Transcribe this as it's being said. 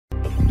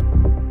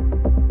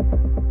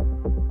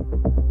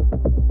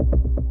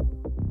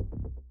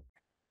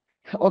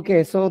Okay,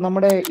 so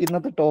നമ്മുടെ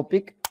ഇന്നത്തെ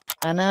topic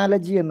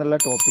analogy എന്നുള്ള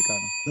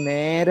ടോപ്പിക്കാണ്.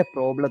 നേരെ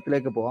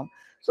പ്രോബ്ലത്തിലേക്ക് പോവാം.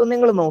 സോ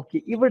നിങ്ങൾ നോക്കി,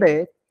 ഇവിടെ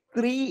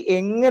 3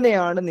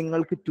 എങ്ങനെയാണ്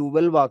നിങ്ങൾക്ക്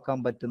 12 ആക്കാൻ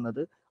പറ്റുന്നത്,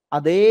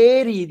 അതേ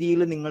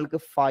രീതിയിൽ നിങ്ങൾക്ക്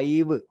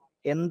 5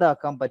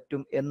 എന്താക്കാൻ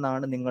പറ്റും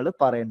എന്നാണ് നിങ്ങൾ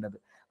പറയേണ്ടത്.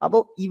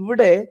 അപ്പോൾ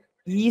ഇവിടെ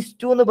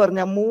ഈസ്റ്റു എന്ന്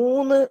പറഞ്ഞാൽ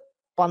 3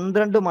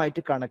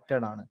 12ഉമായിട്ട്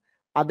കണക്റ്റഡ് ആണ്.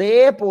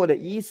 അതേപോലെ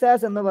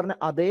ഈസാസ് എന്ന് പറഞ്ഞ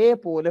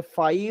അതേപോലെ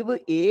 5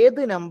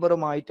 ഏത്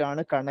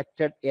നമ്പറുമായിട്ടാണ്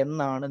കണക്റ്റഡ്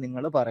എന്നാണ്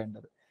നിങ്ങൾ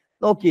പറയേണ്ടത്.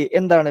 നോക്കി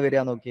എന്താണ്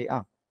വരിക നോക്കി.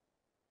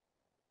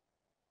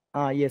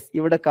 യെസ്,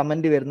 ഇവിടെ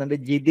കമന്റ് വരുന്നുണ്ട്.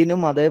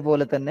 ജിതിനും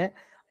അതേപോലെ തന്നെ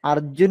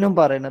അർജുനും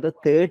പറയുന്നത്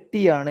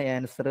 30 ആണ്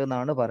ആൻസർ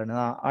എന്നാണ്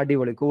പറയുന്നത്.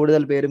 അടിപൊളി,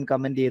 കൂടുതൽ പേരും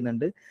കമന്റ്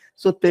ചെയ്യുന്നുണ്ട്.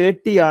 സോ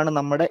 30 ആണ്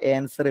നമ്മുടെ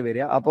ആൻസർ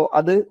വരിക. അപ്പോൾ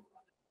അത്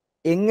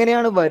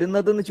എങ്ങനെയാണ്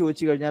വരുന്നത് എന്ന്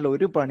ചോദിച്ചു കഴിഞ്ഞാൽ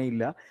ഒരു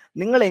പണിയില്ല.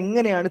 നിങ്ങൾ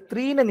എങ്ങനെയാണ്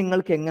 3നെ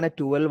നിങ്ങൾക്ക് എങ്ങനെ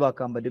 12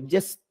 ആക്കാൻ പറ്റും?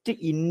 ജസ്റ്റ്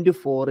ഇൻറ്റു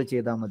 4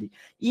 ചെയ്താൽ മതി.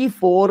 ഈ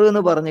 4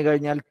 എന്ന് പറഞ്ഞു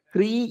കഴിഞ്ഞാൽ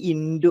 3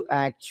 ഇൻറ്റു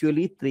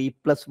ആക്ച്വലി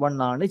 3+1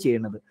 ആണ്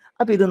ചെയ്യുന്നത്.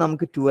 അപ്പൊ ഇത്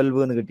നമുക്ക് 12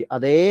 എന്ന് കിട്ടി.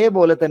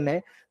 അതേപോലെ തന്നെ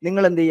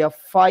നിങ്ങൾ എന്ത് ചെയ്യുക,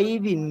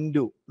 5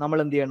 ഇൻറ്റു നമ്മൾ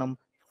എന്ത് ചെയ്യണം,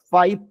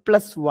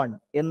 5+1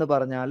 എന്ന്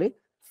പറഞ്ഞാൽ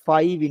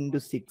 5 ഇൻറ്റു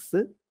 6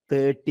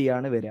 30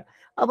 ആണ് വരിക.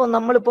 അപ്പൊ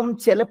നമ്മളിപ്പം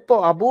ചിലപ്പോ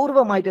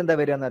അപൂർവമായിട്ട് എന്താ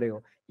വരിക എന്നറിയോ,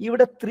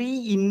 ഇവിടെ 3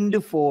 ഇൻറ്റു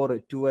 4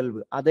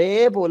 12,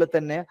 അതേപോലെ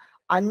തന്നെ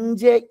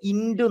 5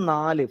 ഇൻറ്റു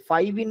 4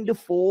 5 ഇൻറ്റു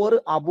 4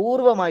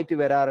 അപൂർവമായിട്ട്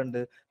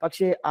വരാറുണ്ട്.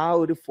 പക്ഷെ ആ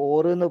ഒരു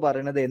 4 എന്ന്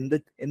പറയുന്നത്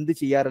എന്ത്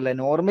ചെയ്യാറില്ല,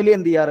 നോർമലി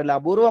എന്ത് ചെയ്യാറില്ല,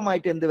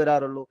 അപൂർവമായിട്ട് എന്ത്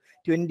വരാറുള്ളൂ,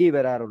 20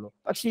 വരാറുള്ളൂ.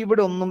 പക്ഷെ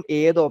ഇവിടെ ഒന്നും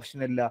ഏത്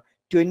ഓപ്ഷൻ ഇല്ല,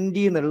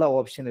 20 എന്നുള്ള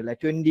ഓപ്ഷൻ ഇല്ല.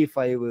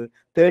 25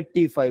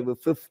 35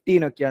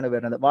 15 ഒക്കെയാണ്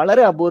വരുന്നത്.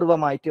 വളരെ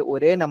അപൂർവമായിട്ട്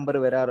ഒരേ നമ്പർ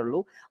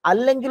വരാറുള്ളൂ.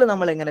 അല്ലെങ്കിൽ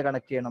നമ്മൾ എങ്ങനെ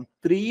കണക്ട് ചെയ്യണം,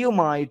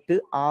 3യുമായിട്ട്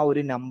ആ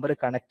ഒരു നമ്പർ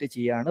കണക്ട്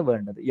ചെയ്യാണ്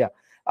വേണ്ടത്.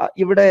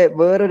 ഇവിടെ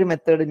വേറൊരു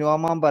മെത്തേഡ്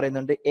നോമാൻ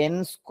പറയുന്നുണ്ട്,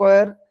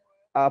 n²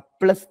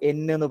 പ്ലസ് n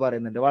എന്ന്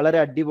പറയുന്നുണ്ട്. വളരെ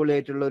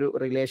അടിപൊളിയായിട്ടുള്ള ഒരു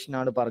റിലേഷൻ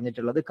ആണ്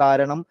പറഞ്ഞിട്ടുള്ളത്.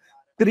 കാരണം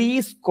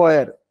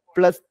 3²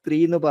 പ്ലസ് 3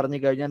 എന്ന് പറഞ്ഞു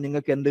കഴിഞ്ഞാൽ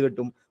നിങ്ങൾക്ക് എന്ത്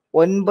കിട്ടും,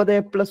 9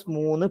 +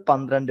 3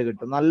 12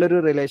 കിട്ടും. നല്ലൊരു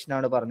റിലേഷൻ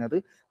ആണ് പറഞ്ഞത്.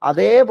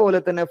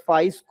 അതേപോലെ തന്നെ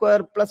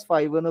 5² പ്ലസ്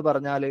 5 എന്ന്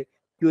പറഞ്ഞാൽ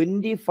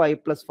 25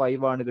 +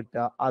 5 ആണ്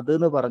കിട്ടുക.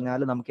 അതെന്ന് പറഞ്ഞാൽ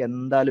നമുക്ക്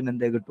എന്തായാലും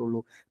എന്തേ കിട്ടുള്ളൂ,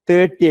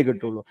 30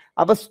 കിട്ടുള്ളൂ.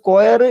 അപ്പൊ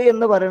സ്ക്വയർ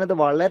എന്ന് പറയുന്നത്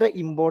വളരെ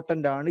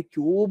ഇമ്പോർട്ടന്റ് ആണ്,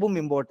 ക്യൂബും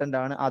ഇമ്പോർട്ടന്റ്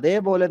ആണ്.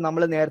 അതേപോലെ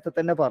നമ്മൾ നേരത്തെ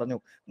തന്നെ പറഞ്ഞു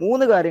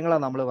 3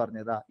 കാര്യങ്ങളാണ് നമ്മൾ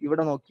പറഞ്ഞത്.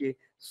 ഇവിടെ നോക്കിയേ,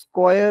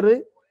 സ്ക്വയർ,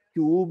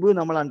 ക്യൂബ്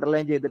നമ്മൾ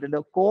അണ്ടർലൈൻ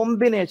ചെയ്തിട്ടുണ്ട്,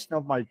 കോമ്പിനേഷൻ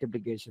ഓഫ്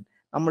മൾട്ടിപ്ലിക്കേഷൻ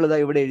നമ്മളിതാ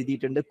ഇവിടെ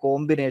എഴുതിയിട്ടുണ്ട്,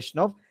 കോമ്പിനേഷൻ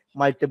ഓഫ്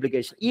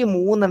മൾട്ടിപ്ലിക്കേഷൻ. ഈ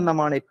 3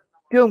 എണ്ണമാണ്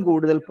ഏറ്റവും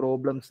കൂടുതൽ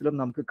പ്രോബ്ലംസിലും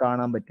നമുക്ക്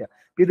കാണാൻ പറ്റുക.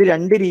 ഇത്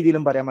 2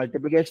 രീതിയിലും പറയാം,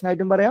 മൾട്ടിപ്ലിക്കേഷൻ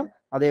ആയിട്ടും പറയാം,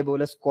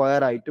 അതേപോലെ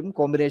സ്ക്വയർ ആയിട്ടും,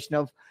 കോമ്പിനേഷൻ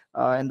ഓഫ്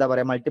എന്താ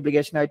പറയാ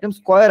മൾട്ടിപ്ലിക്കേഷൻ ആയിട്ടും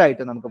സ്ക്വയർ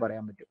ആയിട്ടും നമുക്ക്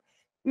പറയാൻ പറ്റും.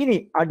 ഇനി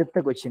അടുത്ത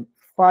ക്വസ്റ്റ്യൻ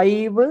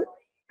 5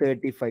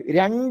 35,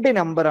 2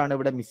 നമ്പറാണ്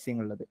ഇവിടെ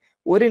മിസ്സിംഗ് ഉള്ളത്.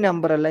 ഒരു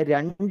നമ്പർ അല്ല,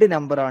 2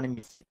 നമ്പറാണ്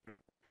മിസ്സിംഗ്.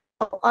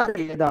 അത്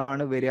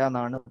ഏതാണ് വരിക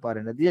എന്നാണ്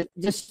പറയുന്നത്.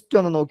 ജസ്റ്റ്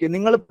ഒന്ന് നോക്കി,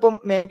 നിങ്ങളിപ്പം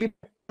മേ ബി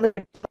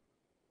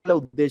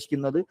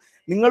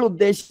നിങ്ങൾ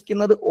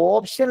ഉദ്ദേശിക്കുന്നത്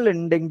ഓപ്ഷനിൽ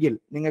ഉണ്ടെങ്കിൽ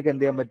നിങ്ങൾക്ക്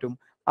എന്ത് ചെയ്യാൻ പറ്റും,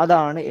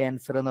 അതാണ്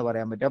ആൻസർ എന്ന്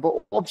പറയാൻ പറ്റും. അപ്പൊ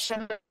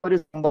ഓപ്ഷനിൽ ഒരു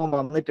സംഭവം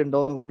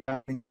വന്നിട്ടുണ്ടോ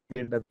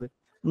എന്ന്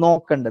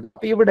നോക്കേണ്ടത്.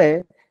 അപ്പൊ ഇവിടെ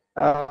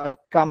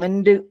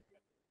കമന്റ്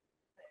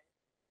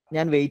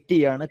ഞാൻ വെയിറ്റ്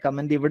ചെയ്യാണ്.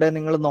 കമന്റ് ഇവിടെ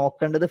നിങ്ങൾ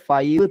നോക്കേണ്ടത്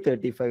 5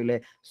 35 അല്ലെ.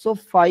 സോ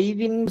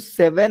 5 ഇൻ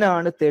 7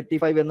 ആണ്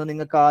 35 എന്ന്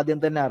നിങ്ങൾക്ക്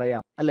ആദ്യം തന്നെ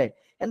അറിയാം അല്ലെ.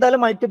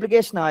 എന്തായാലും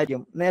മൾട്ടിപ്ലിക്കേഷൻ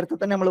ആയിരിക്കും. നേരത്തെ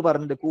തന്നെ നമ്മൾ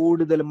പറഞ്ഞിട്ട്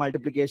കൂടുതലും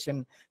മൾട്ടിപ്ലിക്കേഷൻ,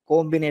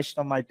 കോമ്പിനേഷൻ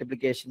ഓഫ്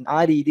മൾട്ടിപ്ലിക്കേഷൻ ആ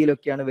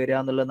രീതിയിലൊക്കെയാണ് വരിക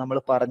എന്നുള്ളത് നമ്മൾ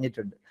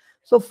പറഞ്ഞിട്ടുണ്ട്.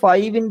 സോ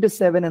 5 ഇൻറ്റു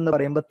 7 എന്ന്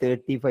പറയുമ്പോൾ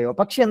 35.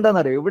 പക്ഷെ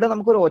എന്താണെന്നറിയോ, ഇവിടെ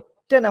നമുക്ക് ഒരു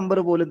ഒറ്റ നമ്പർ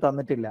പോലും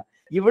തന്നിട്ടില്ല.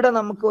 ഇവിടെ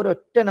നമുക്ക് ഒരു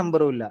ഒറ്റ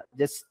നമ്പറും ഇല്ല.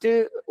 ജസ്റ്റ്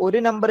ഒരു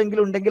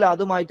നമ്പറെങ്കിലും ഉണ്ടെങ്കിൽ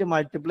അതുമായിട്ട്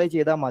മൾട്ടിപ്ലൈ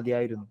ചെയ്താൽ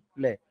മതിയായിരുന്നു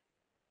അല്ലെ.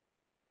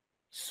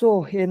 സോ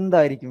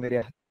എന്തായിരിക്കും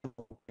വരിക,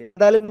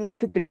 എന്തായാലും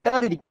നിങ്ങൾക്ക്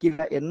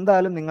കിട്ടാതിരിക്കില്ല,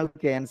 എന്തായാലും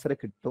നിങ്ങൾക്ക് ആൻസർ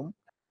കിട്ടും.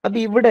 അപ്പൊ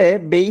ഇവിടെ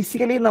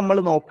ബേസിക്കലി നമ്മൾ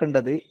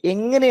നോക്കേണ്ടത്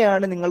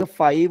എങ്ങനെയാണ് നിങ്ങൾ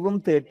 5ഉം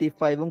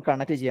 35ഉം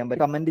കണക്ട് ചെയ്യാൻ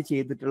പറ്റും. കമന്റ്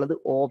ചെയ്തിട്ടുള്ളത്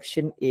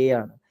ഓപ്ഷൻ എ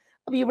ആണ്.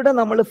 അപ്പൊ ഇവിടെ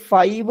നമ്മൾ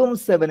 5ഉം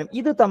 7ഉം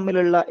ഇത്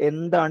തമ്മിലുള്ള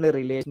എന്താണ്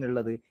റിലേഷൻ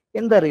ഉള്ളത്,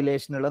 എന്താ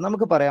റിലേഷൻ ഉള്ളത്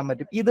നമുക്ക് പറയാൻ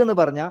പറ്റും. ഇതെന്ന്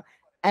പറഞ്ഞാൽ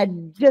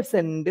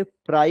അഡ്ജസന്റ്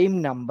പ്രൈം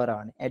നമ്പർ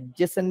ആണ്.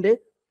 അഡ്ജസന്റ്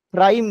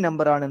പ്രൈം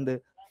നമ്പർ ആണ് എന്ത്,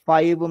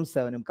 5ഉം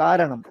 7ഉം.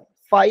 കാരണം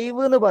 5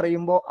 എന്ന്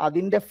പറയുമ്പോൾ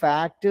അതിന്റെ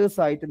ഫാക്ടേഴ്സ്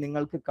ആയിട്ട്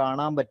നിങ്ങൾക്ക്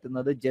കാണാൻ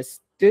പറ്റുന്നത്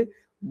ജസ്റ്റ്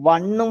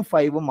 1ഉം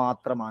 5ഉം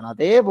മാത്രമാണ്.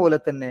 അതേപോലെ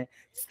തന്നെ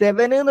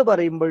 7 എന്ന്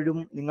പറയുമ്പോഴും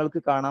നിങ്ങൾക്ക്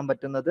കാണാൻ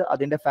പറ്റുന്നത്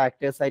അതിന്റെ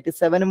ഫാക്ടേഴ്സ് ആയിട്ട്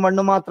 7ഉം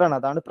 1ഉം മാത്രമാണ്.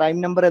 അതാണ് പ്രൈം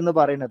നമ്പർ എന്ന്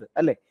പറയുന്നത്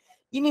അല്ലെ.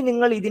 ഇനി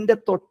നിങ്ങൾ ഇതിന്റെ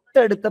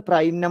തൊട്ടടുത്ത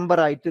പ്രൈം നമ്പർ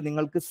ആയിട്ട്,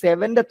 നിങ്ങൾക്ക്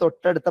 7ന്റെ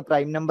തൊട്ടടുത്ത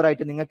പ്രൈം നമ്പർ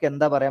ആയിട്ട് നിങ്ങൾക്ക്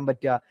എന്താ പറയാൻ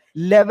പറ്റുക,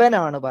 11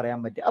 ആണ് പറയാൻ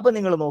പറ്റുക. അപ്പൊ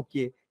നിങ്ങൾ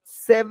നോക്കിയേ,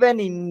 7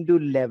 ഇൻറ്റു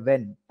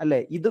 11 അല്ലെ.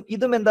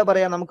 ഇതും എന്താ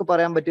പറയാ, നമുക്ക്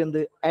പറയാൻ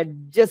പറ്റുന്നത്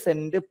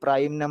അഡ്ജസന്റ്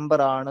പ്രൈം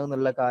നമ്പർ ആണ്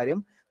എന്നുള്ള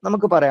കാര്യം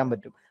നമുക്ക് പറയാൻ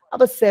പറ്റും.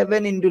 അപ്പൊ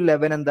 7 ഇൻറ്റു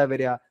 11 എന്താ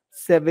വരിക,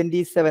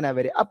 77 ആ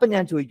വരിക. അപ്പൊ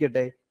ഞാൻ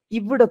ചോദിക്കട്ടെ,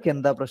 ഇവിടൊക്കെ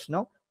എന്താ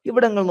പ്രശ്നം?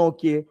 ഇവിടെ നിങ്ങൾ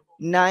നോക്കിയേ,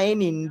 9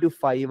 ഇൻറ്റു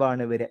 5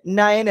 ആണ് വരിക.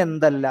 9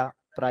 എന്തല്ല,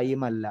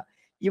 പ്രൈം അല്ല.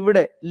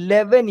 ഇവിടെ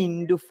 11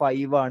 ഇൻറ്റു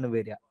 5 ആണ്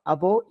വരിക.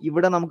 അപ്പോ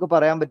ഇവിടെ നമുക്ക്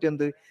പറയാൻ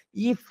പറ്റുന്നത്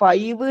ഈ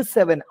 5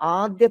 7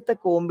 ആദ്യത്തെ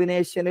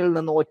കോമ്പിനേഷനിൽ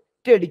നിന്ന്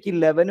ഒറ്റയടിക്ക്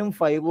 11ഉം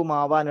 5ഉം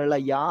ആവാനുള്ള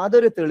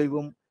യാതൊരു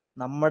തെളിവും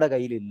നമ്മുടെ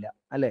കയ്യിലില്ല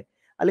അല്ലെ.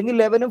 അല്ലെങ്കിൽ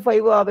 11ഉം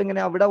 5ഉം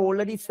ആവെങ്ങനെ, അവിടെ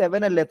ഓൾറെഡി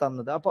 7 അല്ലേ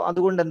തന്നത്. അപ്പൊ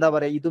അതുകൊണ്ട് എന്താ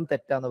പറയാ, ഇതും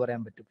തെറ്റാന്ന്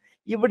പറയാൻ പറ്റും.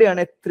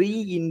 ഇവിടെയാണ് 3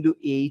 into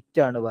 8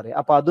 ആണ് പറയാ.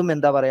 അപ്പൊ അതും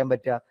എന്താ പറയാൻ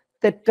പറ്റുക,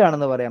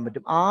 തെറ്റാണെന്ന് പറയാൻ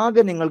പറ്റും.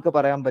 ആകെ നിങ്ങൾക്ക്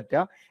പറയാൻ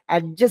പറ്റുക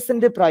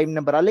അഡ്ജസന്റ് പ്രൈം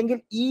നമ്പർ, അല്ലെങ്കിൽ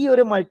ഈ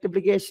ഒരു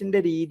മൾട്ടിപ്ലിക്കേഷന്റെ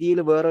രീതിയിൽ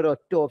വേറൊരു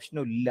ഒറ്റ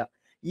ഓപ്ഷനും ഇല്ല.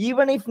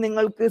 ഈവൺ ഇഫ്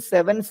നിങ്ങൾക്ക്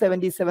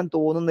 777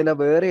 തോന്നുന്നില്ല,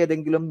 വേറെ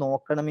ഏതെങ്കിലും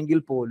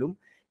നോക്കണമെങ്കിൽ പോലും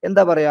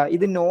എന്താ പറയാ,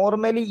 ഇത്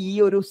നോർമലി ഈ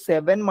ഒരു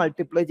 7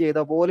 മൾട്ടിപ്ലൈ ചെയ്ത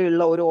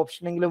പോലെയുള്ള ഒരു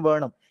ഓപ്ഷനെങ്കിലും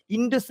വേണം.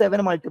 ഇൻറ്റു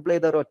 7 മൾട്ടിപ്ലൈ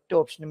ചെയ്ത ഒരു ഒറ്റ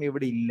ഓപ്ഷനും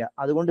ഇവിടെ ഇല്ല.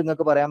 അതുകൊണ്ട്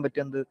നിങ്ങൾക്ക് പറയാൻ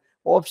പറ്റുന്നത്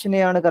ഓപ്ഷൻ എ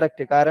ആണ്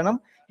കറക്റ്റ്. കാരണം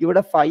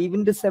ഇവിടെ 5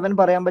 into 7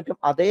 പറയാൻ പറ്റും,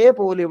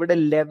 അതേപോലെ ഇവിടെ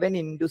 11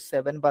 into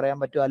 7 പറയാൻ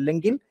പറ്റും,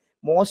 അല്ലെങ്കിൽ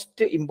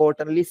മോസ്റ്റ്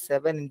ഇമ്പോർട്ടൻ്റ്ലി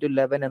 7 into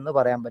 11 എന്ന്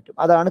പറയാൻ പറ്റും.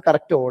 അതാണ്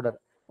കറക്റ്റ് ഓർഡർ.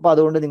 അപ്പൊ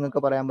അതുകൊണ്ട്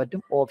നിങ്ങൾക്ക് പറയാൻ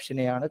പറ്റും ഓപ്ഷൻ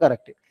എ ആണ്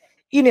കറക്റ്റ്.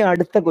 ഇനി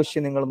അടുത്ത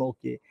ക്വസ്റ്റ്യൻ നിങ്ങൾ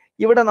നോക്കിയേ.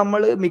 ഇവിടെ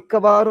നമ്മൾ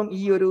മിക്കവാറും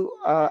ഈ ഒരു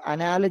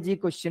അനാലജി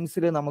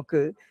ക്വസ്റ്റ്യൻസിൽ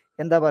നമുക്ക്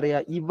എന്താ പറയാ,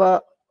 ഇവ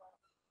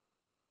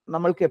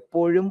നമ്മൾക്ക്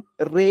എപ്പോഴും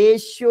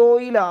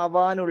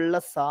റേഷ്യോയിലാവാനുള്ള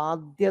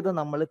സാധ്യത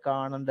നമ്മൾ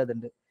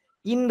കാണേണ്ടതുണ്ട്.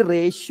 ഇൻ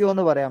റേഷ്യോ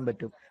എന്ന് പറയാൻ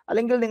പറ്റും,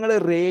 അല്ലെങ്കിൽ നിങ്ങൾ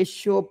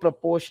റേഷ്യോ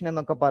പ്രപ്പോർഷൻ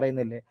എന്നൊക്കെ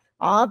പറയുന്നില്ലേ,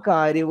 ആ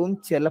കാര്യവും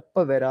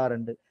ചിലപ്പോൾ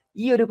വരാറുണ്ട്.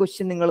 ഈ ഒരു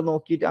ക്വസ്റ്റ്യൻ നിങ്ങൾ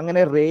നോക്കിയിട്ട്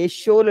അങ്ങനെ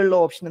റേഷ്യോയിലുള്ള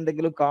ഓപ്ഷൻ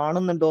എന്തെങ്കിലും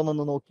കാണുന്നുണ്ടോ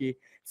എന്നൊന്ന് നോക്കി.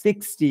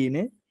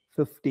 16,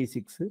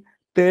 56,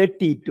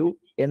 32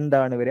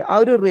 എന്താണ് വരിക, ആ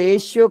ഒരു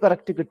റേഷ്യോ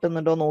കറക്റ്റ്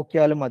കിട്ടുന്നുണ്ടോ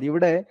നോക്കിയാലും മതി.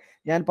 ഇവിടെ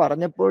ഞാൻ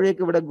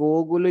പറഞ്ഞപ്പോഴേക്ക് ഇവിടെ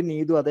ഗോകുല്,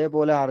 നീതു,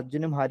 അതേപോലെ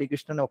അർജുനും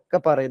ഹരികൃഷ്ണനും ഒക്കെ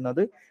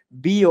പറയുന്നത്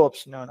ബി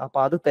ഓപ്ഷൻ ആണ്. അപ്പൊ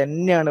അത്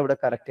തന്നെയാണ് ഇവിടെ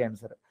കറക്റ്റ്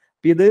ആൻസർ.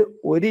 ഇത്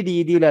ഒരു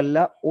രീതിയിലല്ല,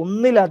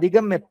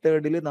 ഒന്നിലധികം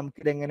മെത്തേഡിൽ നമുക്ക്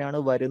ഇതെങ്ങനെയാണ്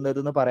വരുന്നത്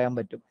എന്ന് പറയാൻ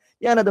പറ്റും.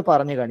 ഞാനത്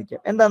പറഞ്ഞു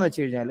കാണിക്കാം. എന്താന്ന്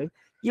വെച്ച് കഴിഞ്ഞാൽ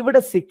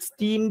ഇവിടെ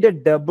 16ന്റെ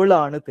ഡബിൾ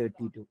ആണ്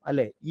 32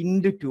 അല്ലെ,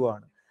 ഇൻറ്റു 2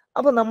 ആണ്.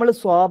 അപ്പൊ നമ്മൾ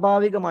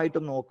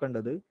സ്വാഭാവികമായിട്ടും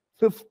നോക്കേണ്ടത്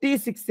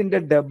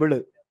 56ന്റെ ഡബിള്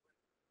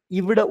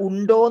ഇവിടെ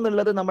ഉണ്ടോ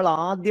എന്നുള്ളത് നമ്മൾ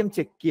ആദ്യം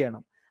ചെക്ക്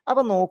ചെയ്യണം.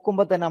 അപ്പൊ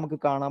നോക്കുമ്പോ തന്നെ നമുക്ക്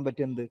കാണാൻ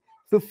പറ്റുന്നത്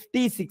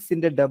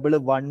 56ന്റെ ഡബിള്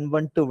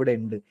 112 ഇവിടെ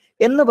ഉണ്ട്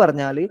എന്ന്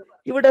പറഞ്ഞാല്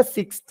ഇവിടെ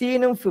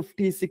 16ഉം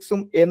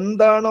 56ഉം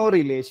എന്താണോ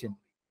റിലേഷൻ,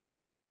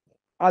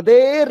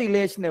 അതേ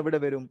റിലേഷൻ എവിടെ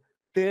വരും,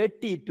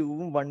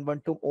 32ഉം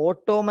 112ഉം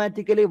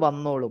ഓട്ടോമാറ്റിക്കലി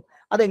വന്നോളും.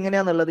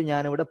 അതെങ്ങനെയാന്നുള്ളത്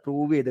ഞാനിവിടെ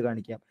പ്രൂവ് ചെയ്ത്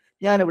കാണിക്കാം.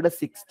 ഞാനിവിടെ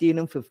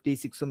 16ഉം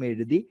 56ഉം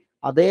എഴുതി,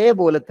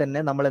 അതേപോലെ തന്നെ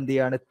നമ്മൾ എന്ത്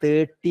ചെയ്യാണ്,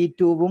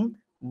 32ഉം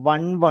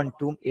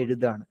 112ഉം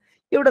എഴുതാണ്.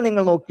 ഇവിടെ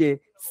നിങ്ങൾ നോക്കിയേ,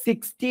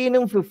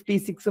 16ഉം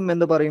 56ഉം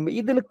എന്ന് പറയുമ്പോൾ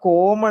ഇതിൽ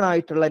കോമൺ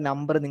ആയിട്ടുള്ള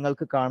നമ്പർ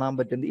നിങ്ങൾക്ക് കാണാൻ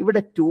പറ്റുന്നത്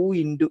ഇവിടെ 2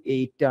 into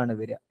 8 ആണ്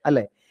വരിക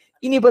അല്ലെ.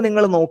 ഇനിയിപ്പോ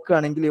നിങ്ങൾ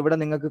നോക്കുകയാണെങ്കിൽ ഇവിടെ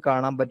നിങ്ങൾക്ക്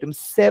കാണാൻ പറ്റും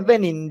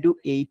 7 into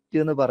 8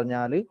 എന്ന്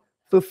പറഞ്ഞാൽ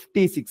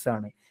 56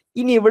 ആണ്.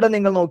 ഇനി ഇവിടെ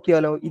നിങ്ങൾ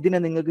നോക്കിയാലോ, ഇതിനെ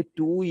നിങ്ങൾക്ക്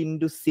 2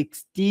 into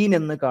 16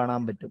 എന്ന്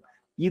കാണാൻ പറ്റും.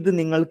 ഇത്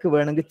നിങ്ങൾക്ക്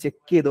വേണമെങ്കിൽ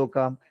ചെക്ക് ചെയ്ത്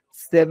നോക്കാം.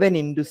 7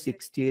 into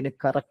 16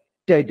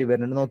 കറക്റ്റ് ആയിട്ട്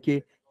വരുന്നുണ്ട്. നോക്കി,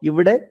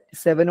 ഇവിടെ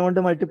 7 കൊണ്ട്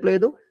മൾട്ടിപ്ലൈ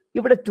ചെയ്തു,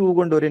 ഇവിടെ 2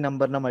 കൊണ്ട് ഒരു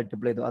നമ്പറിനെ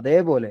മൾട്ടിപ്ലൈ ചെയ്തു,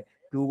 അതേപോലെ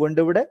 2 കൊണ്ട്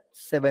ഇവിടെ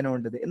 7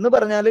 കൊണ്ട് എന്ന്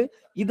പറഞ്ഞാൽ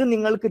ഇത്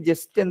നിങ്ങൾക്ക്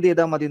ജസ്റ്റ് എന്ത്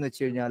ചെയ്താൽ മതി എന്ന്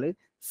വെച്ച് കഴിഞ്ഞാൽ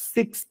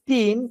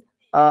 16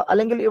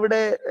 അല്ലെങ്കിൽ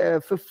ഇവിടെ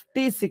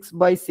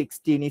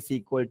 56/16 ഈസ്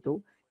ഈക്വൽ ടു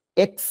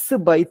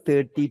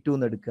x/32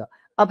 എന്ന് എടുക്കുക.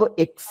 അപ്പൊ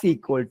x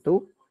ഈക്വൽ ടു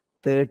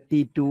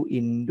 32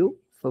 into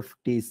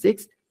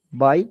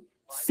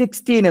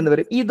 56/16 എന്ന്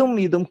വരും.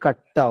 ഇതും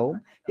കട്ടാവും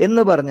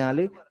എന്ന് പറഞ്ഞാൽ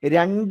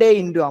 2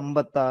 into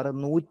 56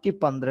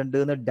 112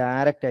 എന്ന്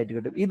ഡയറക്റ്റ് ആയിട്ട്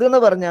കിട്ടും. ഇതെന്ന്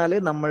പറഞ്ഞാൽ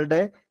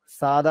നമ്മളുടെ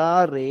സാധാ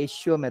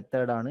റേഷ്യോ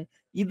മെത്തേഡാണ്.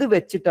 ഇത്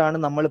വെച്ചിട്ടാണ്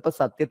നമ്മളിപ്പോ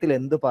സത്യത്തിൽ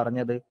എന്ത്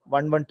പറഞ്ഞത്,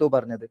 112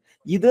 പറഞ്ഞത്.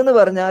 ഇതെന്ന്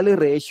പറഞ്ഞാൽ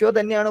റേഷ്യോ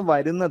തന്നെയാണ്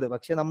വരുന്നത്,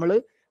 പക്ഷെ നമ്മൾ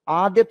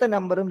ആദ്യത്തെ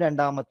നമ്പറും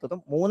രണ്ടാമത്തതും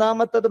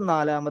മൂന്നാമത്തതും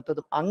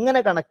നാലാമത്തതും അങ്ങനെ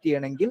കണക്ട്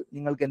ചെയ്യണമെങ്കിൽ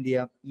നിങ്ങൾക്ക് എന്ത്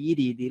ചെയ്യാം, ഈ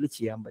രീതിയിൽ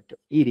ചെയ്യാൻ പറ്റും,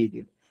 ഈ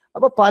രീതിയിൽ.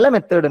 അപ്പൊ പല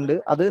മെത്തേഡ് ഉണ്ട്.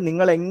 അത്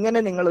നിങ്ങൾ എങ്ങനെ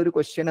നിങ്ങൾ ഒരു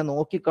ക്വസ്റ്റ്യനെ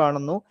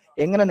നോക്കിക്കാണുന്നു,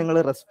 എങ്ങനെ നിങ്ങൾ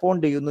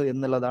റെസ്പോണ്ട് ചെയ്യുന്നു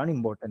എന്നുള്ളതാണ്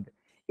ഇമ്പോർട്ടന്റ്.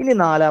 ഇനി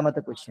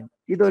നാലാമത്തെ ക്വസ്റ്റ്യൻ,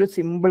 ഇതൊരു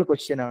സിമ്പിൾ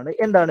ക്വസ്റ്റ്യൻ ആണ്.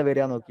 എന്താണ്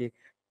വരിക നോക്കി,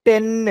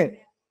 10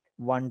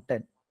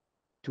 110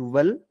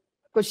 12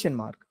 ക്വസ്റ്റ്യൻ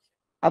മാർക്ക്.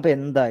 അപ്പൊ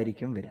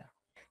എന്തായിരിക്കും വരിക?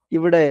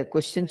 ഇവിടെ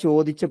ക്വസ്റ്റ്യൻ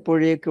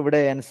ചോദിച്ചപ്പോഴേക്ക് ഇവിടെ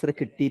ആൻസർ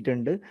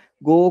കിട്ടിയിട്ടുണ്ട്.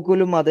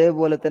 ഗോകുലും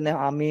അതേപോലെ തന്നെ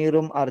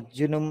അമീറും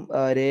അർജുനും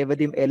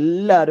രേവതിയും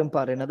എല്ലാവരും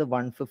പറയുന്നത്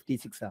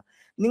 156 ആണ്.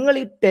 നിങ്ങൾ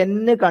ഈ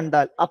 10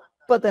 കണ്ടാൽ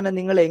അപ്പൊ തന്നെ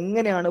നിങ്ങൾ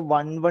എങ്ങനെയാണ്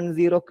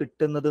 110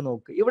 കിട്ടുന്നത്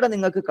നോക്ക്. ഇവിടെ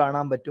നിങ്ങൾക്ക്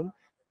കാണാൻ പറ്റും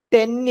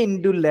 10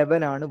 into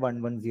 11 ആണ്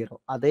 110.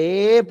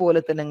 അതേപോലെ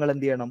തന്നെ നിങ്ങൾ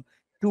എന്ത് ചെയ്യണം,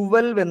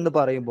 12 എന്ന്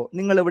പറയുമ്പോൾ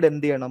നിങ്ങൾ ഇവിടെ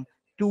എന്ത് ചെയ്യണം,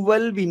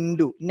 12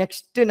 into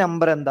നെക്സ്റ്റ്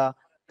നമ്പർ എന്താ,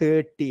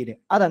 13.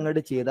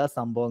 അതങ്ങോട്ട് ചെയ്താൽ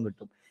സംഭവം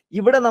കിട്ടും.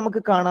 ഇവിടെ നമുക്ക്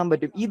കാണാൻ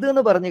പറ്റും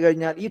ഇതെന്ന് പറഞ്ഞു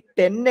കഴിഞ്ഞാൽ ഈ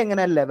 10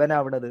 എങ്ങനെയാ 11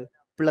 ആവണത്,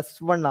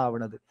 +1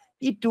 ആവണത്.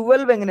 ഈ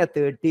 12 എങ്ങനെയാ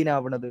 13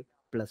 ആവണത്,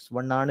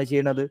 +1 ആണ്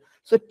ചെയ്യണത്.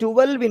 സോ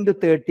 12 into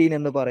 13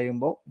 എന്ന്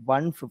പറയുമ്പോൾ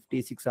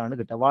 156 ആണ്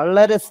കിട്ടുക.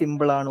 വളരെ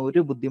സിമ്പിൾ ആണ്, ഒരു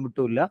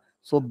ബുദ്ധിമുട്ടും ഇല്ല.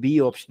 സോ ബി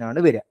ഓപ്ഷൻ ആണ്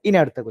വരിക. ഇനി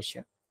അടുത്ത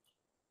ക്വസ്റ്റ്യൻ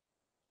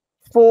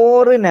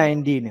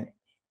 419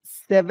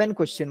 7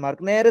 ക്വസ്റ്റ്യൻ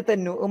മാർക്ക്. നേരത്തെ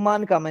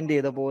നുമാൻ കമന്റ്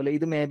ചെയ്ത പോലെ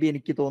ഇത് മേ ബി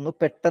എനിക്ക് തോന്നുന്നു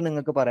പെട്ടെന്ന്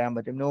നിങ്ങൾക്ക് പറയാൻ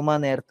പറ്റും. നുമാൻ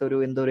നേരത്തെ ഒരു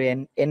എന്തോ ഒരു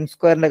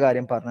n²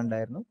 കാര്യം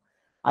പറഞ്ഞിട്ടുണ്ടായിരുന്നു.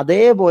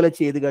 അതേപോലെ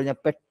ചെയ്ത് കഴിഞ്ഞാൽ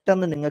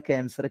പെട്ടെന്ന് നിങ്ങൾക്ക്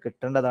ആൻസർ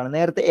കിട്ടേണ്ടതാണ്.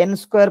 നേരത്തെ n²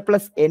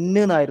 + n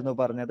എന്നായിരുന്നു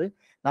പറഞ്ഞത്.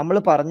 നമ്മൾ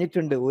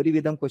പറഞ്ഞിട്ടുണ്ട്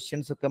ഒരുവിധം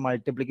ക്വസ്റ്റ്യൻസ് ഒക്കെ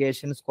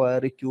മൾട്ടിപ്ലിക്കേഷൻ,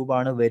 സ്ക്വയർ, ക്യൂബ്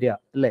ആണ് വരിക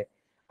അല്ലെ.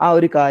 ആ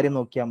ഒരു കാര്യം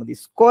നോക്കിയാൽ മതി.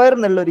 സ്ക്വയർ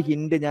എന്നുള്ള ഒരു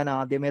ഹിന്റ് ഞാൻ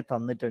ആദ്യമേ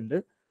തന്നിട്ടുണ്ട്.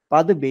 അപ്പൊ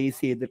അത്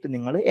ബേസ് ചെയ്തിട്ട്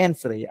നിങ്ങൾ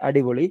ആൻസർ ചെയ്യുക.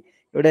 അടിപൊളി.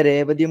 ഇവിടെ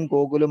രേവതിയും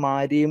ഗോകുലും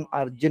ആര്യയും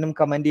അർജുനും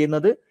കമന്റ്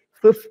ചെയ്യുന്നത്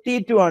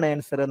 52 ആണ്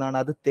ആൻസർ എന്നാണ്.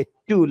 അത്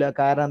തെറ്റൂല.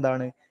 കാരണം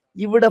എന്താണ്,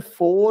 ഇവിടെ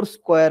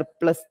 4²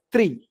 +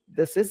 3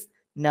 this is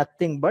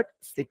nothing but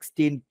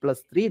 16 +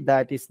 3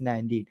 that is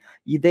 19.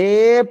 ഇതേ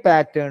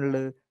പാറ്റേണിൽ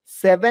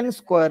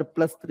 7²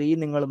 + 3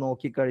 നിങ്ങൾ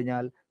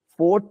നോക്കിക്കഴിഞ്ഞാൽ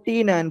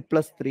 49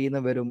 + 3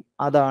 എന്ന് വരും.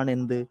 അതാണ്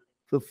എന്ത്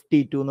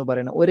 52 എന്ന്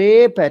പറയുന്നത്. ഒരേ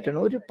പാറ്റേൺ,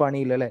 ഒരു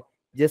പണിയില്ല അല്ലെ.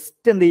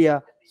 ജസ്റ്റ് എന്ത്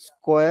ചെയ്യുക,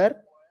 സ്ക്വയർ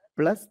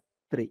 +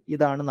 3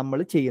 ഇതാണ്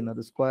നമ്മൾ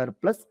ചെയ്യുന്നത്. സ്ക്വയർ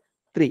 +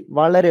 3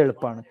 വളരെ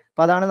എളുപ്പമാണ്.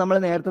 അപ്പൊ അതാണ് നമ്മൾ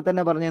നേരത്തെ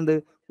തന്നെ പറഞ്ഞത്,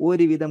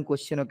 ഒരുവിധം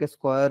ക്വസ്റ്റ്യൻ ഒക്കെ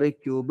സ്ക്വയർ,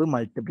 ക്യൂബ്,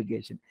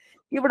 മൾട്ടിപ്ലിക്കേഷൻ.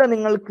 ഇവിടെ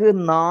നിങ്ങൾക്ക്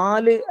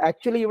 4,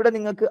 ആക്ച്വലി ഇവിടെ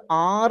നിങ്ങൾക്ക്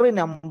 6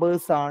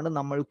 നമ്പേഴ്സ് ആണ്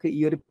നമ്മൾക്ക് ഈ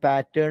ഒരു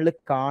പാറ്റേണിൽ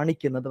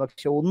കാണിക്കുന്നത്.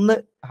 പക്ഷെ ഒന്ന്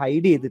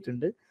ഹൈഡ്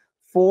ചെയ്തിട്ടുണ്ട്.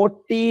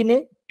 14,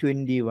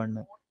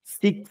 21,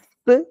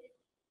 6,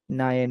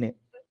 9,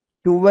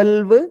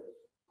 12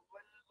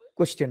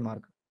 ക്വസ്റ്റ്യൻ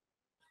മാർക്ക്.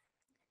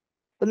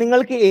 അപ്പൊ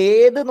നിങ്ങൾക്ക്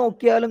ഏത്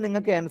നോക്കിയാലും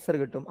നിങ്ങൾക്ക് ആൻസർ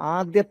കിട്ടും.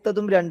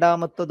 ആദ്യത്തതും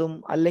രണ്ടാമത്തതും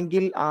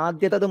അല്ലെങ്കിൽ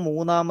ആദ്യത്തതും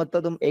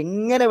മൂന്നാമത്തതും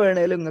എങ്ങനെ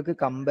വേണേലും നിങ്ങൾക്ക്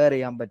കമ്പയർ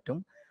ചെയ്യാൻ പറ്റും.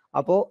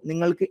 അപ്പോൾ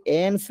നിങ്ങൾക്ക്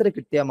ആൻസർ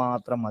കിട്ടിയാൽ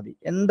മാത്രം മതി.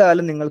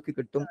 എന്തായാലും നിങ്ങൾക്ക്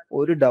കിട്ടും,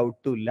 ഒരു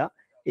ഡൗട്ടും ഇല്ല.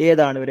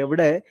 ഏതാണ് വരിക?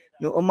 ഇവിടെ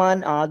നുഅ്മാൻ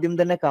ആദ്യം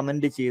തന്നെ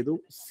കമന്റ് ചെയ്തു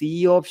സി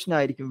ഓപ്ഷൻ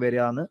ആയിരിക്കും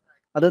വരിക എന്ന്.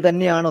 അത്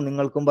തന്നെയാണോ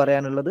നിങ്ങൾക്കും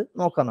പറയാനുള്ളത്?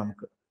 നോക്കാം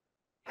നമുക്ക്.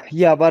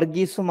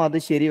 വർഗീസും അത്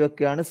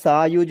ശരിവെക്കുകയാണ്.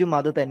 സായുജും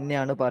അത്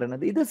തന്നെയാണ്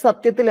പറയുന്നത്. ഇത്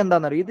സത്യത്തിൽ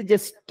എന്താണെന്നറിയോ, ഇത്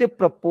ജസ്റ്റ്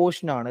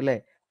പ്രപ്പോർഷൻ ആണ് അല്ലെ.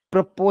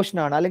 പ്രപ്പോർഷൻ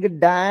ആണ്, അല്ലെങ്കിൽ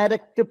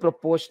ഡയറക്റ്റ്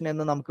പ്രപ്പോർഷൻ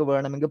എന്ന് നമുക്ക്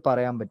വേണമെങ്കിൽ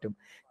പറയാൻ പറ്റും.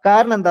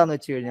 കാരണം എന്താന്ന്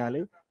വെച്ച് കഴിഞ്ഞാൽ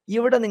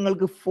ഇവിടെ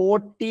നിങ്ങൾക്ക്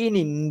 14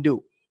 ഇൻറ്റു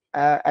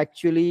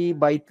ആക്ച്വലി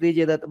ബൈ 3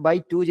 ചെയ്ത ബൈ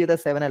 2 ചെയ്ത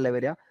 7 അല്ലേ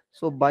വരിക.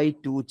 സോ ബൈ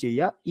 2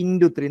 ചെയ്യുക,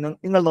 ഇൻറ്റു 3.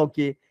 നിങ്ങൾ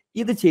നോക്കിയേ,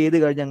 ഇത് ചെയ്ത്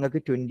കഴിഞ്ഞാൽ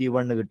നിങ്ങൾക്ക്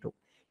 21 കിട്ടും.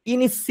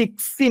 ഇനി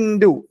 6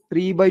 ഇൻറ്റു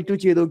 3/2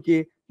 ചെയ്ത്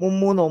നോക്കിയേ,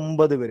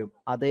 9 വരും.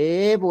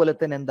 അതേപോലെ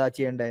തന്നെ എന്താ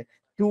ചെയ്യേണ്ടത്,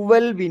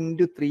 12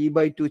 ഇൻറ്റു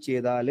 3/2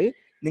 ചെയ്താൽ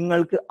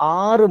നിങ്ങൾക്ക്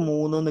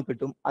 6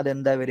 കിട്ടും.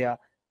 അതെന്താ വരിക,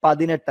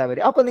 18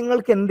 വരിക. അപ്പൊ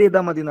നിങ്ങൾക്ക് എന്ത്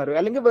ചെയ്താൽ മതി എന്നറിയോ,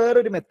 അല്ലെങ്കിൽ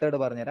വേറൊരു മെത്തേഡ്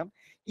പറഞ്ഞുതരാം.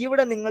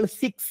 ഇവിടെ നിങ്ങൾ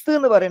 6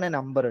 എന്ന് പറയുന്ന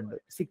നമ്പർ ഉണ്ട്,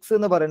 6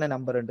 എന്ന് പറയുന്ന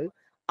നമ്പർ ഉണ്ട്.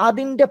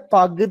 അതിന്റെ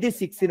പകുതി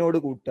 6നോട്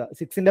കൂട്ടുക.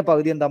 6ന്റെ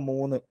പകുതി എന്താ,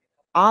 3.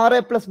 6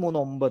 + 3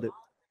 9.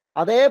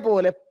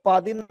 അതേപോലെ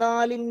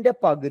 14ന്റെ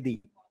പകുതി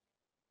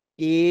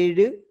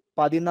 7,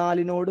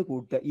 14നോട്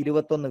കൂട്ടുക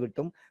 21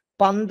 കിട്ടും.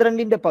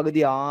 12ന്റെ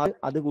പകുതി 6,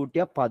 അത്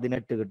കൂട്ടിയ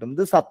 18 കിട്ടും.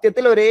 ഇത്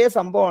സത്യത്തിൽ ഒരേ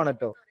സംഭവമാണ്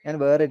കേട്ടോ, ഞാൻ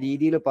വേറെ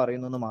രീതിയിൽ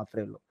പറയുന്നു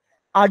മാത്രമേ ഉള്ളൂ.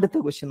 അടുത്ത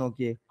ക്വസ്റ്റ്യൻ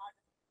നോക്കിയേ,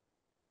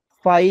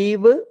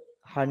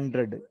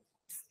 500,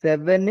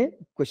 7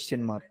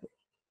 ക്വസ്റ്റ്യൻ മാർക്ക്.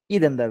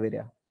 ഇതെന്താ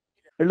വരിക?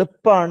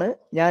 എളുപ്പമാണ്,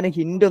 ഞാൻ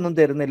ഹിന്റ് ഒന്നും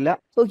തരുന്നില്ല.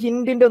 സോ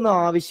ഹിന്റിന്റെ ഒന്നും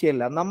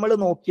ആവശ്യമില്ല, നമ്മൾ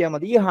നോക്കിയാൽ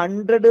മതി. ഈ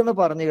 100 എന്ന്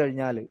പറഞ്ഞു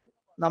കഴിഞ്ഞാൽ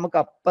നമുക്ക്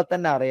അപ്പൊ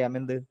തന്നെ അറിയാം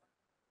എന്ത്,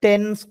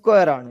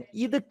 10² ആണ്.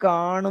 ഇത്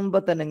കാണുമ്പോ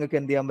തന്നെ നിങ്ങൾക്ക്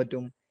എന്ത് ചെയ്യാൻ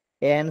പറ്റും,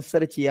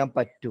 ആൻസർ ചെയ്യാൻ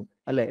പറ്റും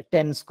അല്ലെ.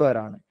 10²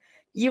 ആണ്.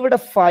 ഇവിടെ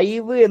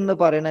 5 എന്ന്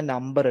പറയുന്ന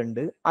നമ്പർ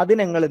ഉണ്ട്, അത്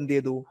ഞങ്ങൾ എന്ത്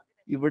ചെയ്തു,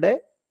 ഇവിടെ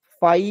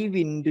 5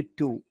 ഇൻറ്റു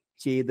 2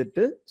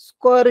 ചെയ്തിട്ട്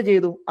സ്ക്വയർ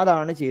ചെയ്തു.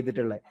 അതാണ്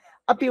ചെയ്തിട്ടുള്ളത്.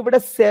 അപ്പൊ ഇവിടെ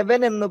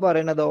 7 എന്ന്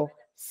പറയുന്നതോ,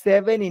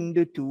 7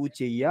 ഇൻറ്റു 2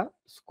 ചെയ്യുക,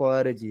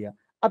 സ്ക്വയർ ചെയ്യുക.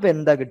 അപ്പൊ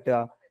എന്താ കിട്ടുക,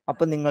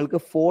 അപ്പൊ നിങ്ങൾക്ക്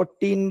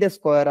 14ന്റെ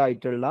സ്ക്വയർ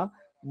ആയിട്ടുള്ള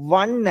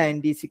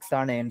 196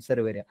 ആണ് ആൻസർ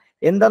വരിക.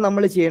 എന്താ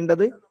നമ്മൾ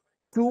ചെയ്യേണ്ടത്,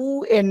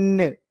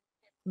 2n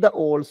ദ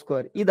ഹോൾ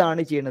സ്ക്വയർ,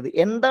 ഇതാണ് ചെയ്യുന്നത്.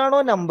 എന്താണോ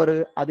നമ്പർ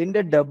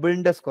അതിന്റെ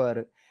ഡബിളിന്റെ സ്ക്വയർ,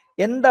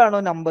 എന്താണോ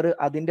നമ്പർ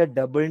അതിന്റെ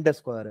ഡബിളിന്റെ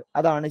സ്ക്വയർ,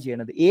 അതാണ്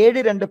ചെയ്യണത്.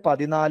 7 2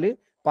 14,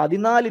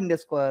 14ന്റെ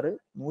സ്ക്വയർ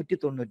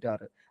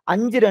 196,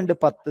 5 2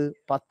 10,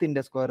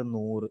 10ന്റെ സ്ക്വയർ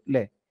 100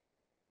 അല്ലെ.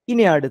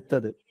 ഇനി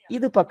അടുത്തത്,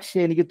 ഇത് പക്ഷെ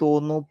എനിക്ക്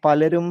തോന്നുന്നു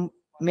പലരും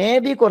മേ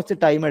ബി കുറച്ച്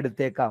ടൈം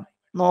എടുത്തേക്കാം.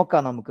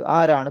 നോക്കാം നമുക്ക്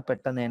ആരാണ്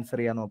പെട്ടെന്ന് ആൻസർ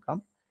ചെയ്യാൻ നോക്കാം.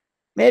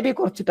 മേ ബി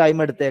കുറച്ച് ടൈം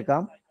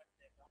എടുത്തേക്കാം.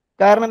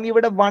 കാരണം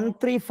ഇവിടെ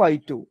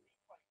 1352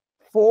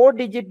 4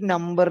 ഡിജിറ്റ്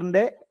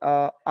നമ്പറിന്റെ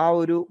ആ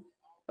ഒരു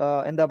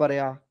എന്താ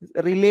പറയാ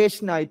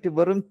റിലേഷൻ ആയിട്ട്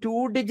വെറും 2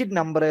 digit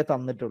നമ്പറേ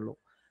തന്നിട്ടുള്ളൂ.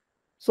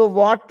 So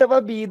what ever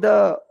B the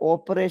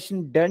operation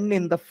done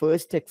in the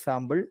first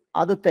example,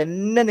 അത്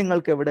തന്നെ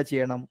നിങ്ങൾക്ക് എവിടെ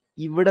ചെയ്യണം,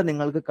 ഇവിടെ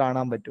നിങ്ങൾക്ക്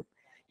കാണാൻ പറ്റും.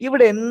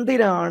 ഇവിടെ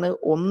എന്തിനാണ്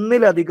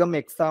ഒന്നിലധികം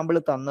എക്സാമ്പിൾ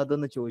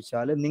തന്നതെന്ന്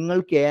ചോദിച്ചാൽ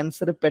നിങ്ങൾക്ക്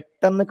ആൻസർ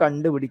പെട്ടെന്ന്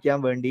കണ്ടുപിടിക്കാൻ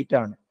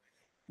വേണ്ടിയിട്ടാണ്.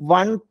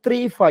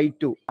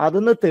 1352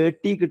 അതിന്ന്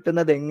 30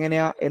 കിട്ടുന്നത്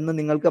എങ്ങനെയാ എന്ന്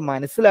നിങ്ങൾക്ക്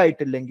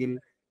മനസ്സിലായിട്ടില്ലെങ്കിൽ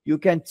യു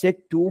ക്യാൻ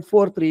ചെക്ക്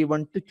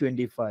 2431 to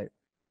 25.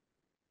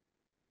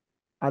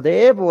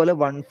 അതേപോലെ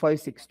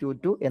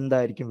 15622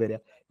 എന്തായിരിക്കും വരിക.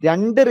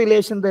 2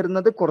 റിലേഷൻ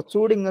തരുന്നത്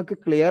കുറച്ചുകൂടി നിങ്ങൾക്ക്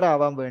ക്ലിയർ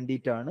ആവാൻ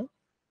വേണ്ടിയിട്ടാണ്.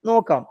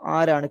 നോക്കാം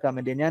ആരാണ്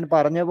കമന്റ് ചെയ്യുക. ഞാൻ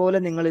പറഞ്ഞ പോലെ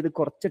നിങ്ങൾ ഇത്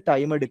കുറച്ച്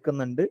ടൈം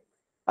എടുക്കുന്നുണ്ട്,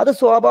 അത്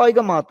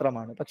സ്വാഭാവികം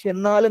മാത്രമാണ്. പക്ഷെ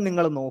എന്നാലും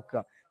നിങ്ങൾ നോക്കുക,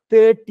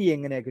 30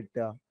 എങ്ങനെയാ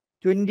കിട്ടുക,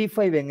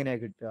 25 എങ്ങനെയാ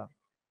കിട്ടുക.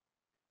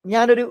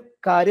 ഞാനൊരു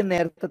കാര്യം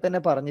നേരത്തെ തന്നെ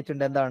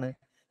പറഞ്ഞിട്ടുണ്ട്, എന്താണ്,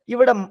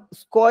 ഇവിടെ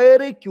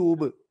സ്ക്വയർ,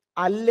 ക്യൂബ്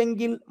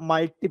അല്ലെങ്കിൽ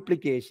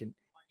മൾട്ടിപ്ലിക്കേഷൻ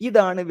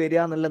ഇതാണ് വരിക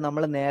എന്നുള്ളത്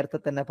നമ്മൾ നേരത്തെ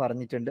തന്നെ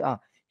പറഞ്ഞിട്ടുണ്ട്.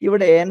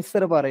 ഇവിടെ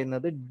ആൻസർ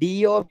പറയുന്നത് ഡി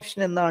ഓപ്ഷൻ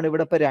എന്നാണ്.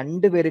 ഇവിടെ ഇപ്പൊ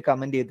 2 പേര്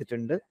കമന്റ്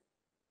ചെയ്തിട്ടുണ്ട്.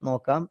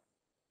 നോക്കാം.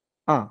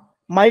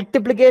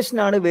 മൾട്ടിപ്ലിക്കേഷൻ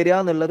ആണ് വരിക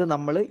എന്നുള്ളത്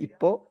നമ്മൾ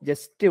ഇപ്പോ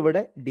ജസ്റ്റ്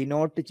ഇവിടെ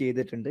ഡിനോട്ട്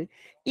ചെയ്തിട്ടുണ്ട്.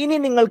 ഇനി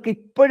നിങ്ങൾക്ക്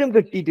ഇപ്പോഴും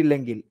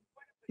കിട്ടിയിട്ടില്ലെങ്കിൽ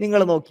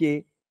നിങ്ങൾ നോക്കിയേ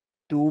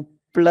 2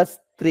 +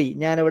 3,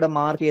 ഞാൻ ഇവിടെ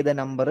മാർക്ക് ചെയ്ത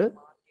number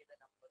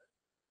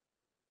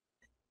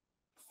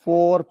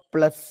 4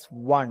 +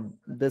 1.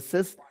 This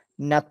is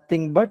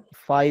nothing but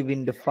 5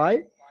 × 5,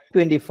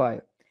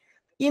 25.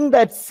 In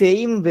that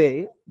same way,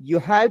 you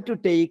have to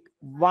take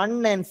 1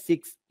 and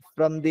 6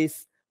 from this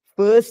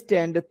first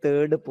and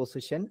third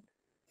position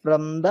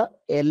from the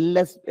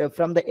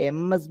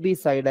MSB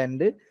side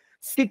and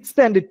 6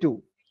 and 2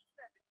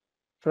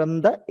 from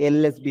the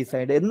LSB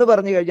side. എന്ന്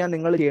പറഞ്ഞു കഴിഞ്ഞാൽ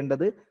നിങ്ങൾ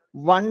ചെയ്യേണ്ടത്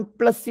 1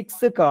 +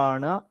 6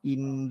 കാണുക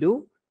into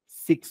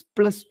 6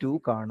 + 2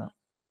 കാണുക.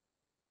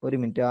 ഒരു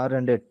minute, 6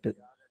 2 8,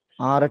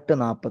 6 8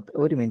 40.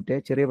 ഒരു minute,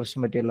 ചെറിയ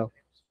പ്രശ്നം പറ്റിയല്ലോ.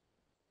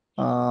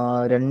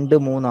 2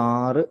 3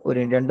 6,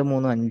 1 2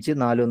 3 5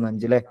 4 1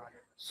 5 അല്ലേ.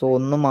 സോ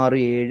 1 6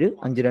 7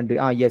 5 2.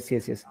 യെസ്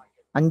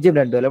 5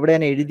 2 അല്ല, ഇവിടെ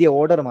ഞാൻ എഴുതിയ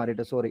ഓർഡർ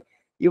മാറിയിട്ട്, സോറി.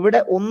 ഇവിടെ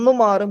 1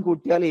 6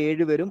 കൂട്ടിയാൽ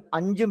 7 വരും,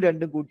 5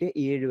 2 കൂട്ടിയാൽ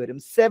 7 വരും.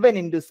 7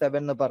 × 7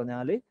 എന്ന്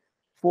പറഞ്ഞാൽ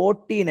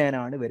 49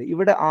 ആണ് വരും.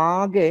 ഇവിടെ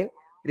ആകെ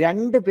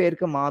 2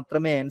 പേർക്ക്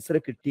മാത്രമേ ആൻസർ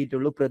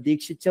കിട്ടിയിട്ടുള്ളൂ.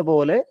 പ്രതീക്ഷിച്ച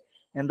പോലെ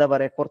എന്താ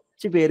പറയാ,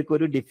 കുറച്ച് പേർക്ക്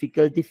ഒരു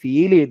ഡിഫിക്കൽട്ടി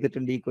ഫീൽ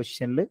ചെയ്തിട്ടുണ്ട് ഈ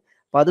ക്വസ്റ്റ്യനിൽ.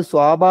 അപ്പൊ അത്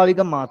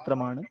സ്വാഭാവികം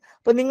മാത്രമാണ്.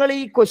 അപ്പൊ നിങ്ങൾ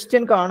ഈ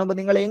ക്വസ്റ്റ്യൻ കാണുമ്പോൾ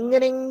നിങ്ങൾ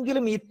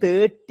എങ്ങനെയെങ്കിലും ഈ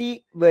 30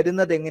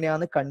 വരുന്നത്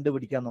എങ്ങനെയാന്ന്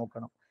കണ്ടുപിടിക്കാൻ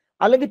നോക്കണം.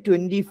 അല്ലെങ്കിൽ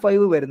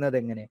 25 വരുന്നത്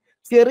എങ്ങനെ.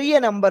 ചെറിയ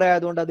നമ്പർ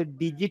ആയതുകൊണ്ട് അത്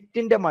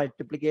ഡിജിറ്റിന്റെ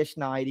മൾട്ടിപ്ലിക്കേഷൻ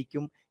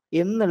ആയിരിക്കും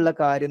എന്നുള്ള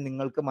കാര്യം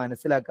നിങ്ങൾക്ക്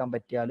മനസ്സിലാക്കാൻ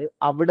പറ്റിയാൽ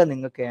അവിടെ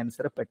നിങ്ങൾക്ക്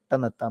ആൻസർ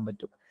പെട്ടെന്ന് എത്താൻ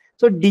പറ്റും.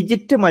 സോ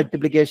ഡിജിറ്റ്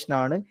മൾട്ടിപ്ലിക്കേഷൻ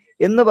ആണ്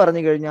എന്ന്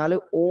പറഞ്ഞു കഴിഞ്ഞാൽ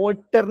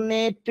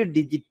ഓൾട്ടർനേറ്റ്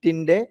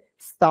ഡിജിറ്റിന്റെ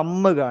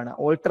സമ്മ് കാണുക.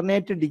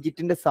 ഓൾട്ടർനേറ്റ്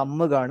ഡിജിറ്റിന്റെ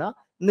സമ്മ് കാണുക,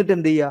 എന്നിട്ട്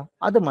എന്ത് ചെയ്യുക,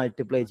 അത്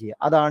മൾട്ടിപ്ലൈ ചെയ്യുക.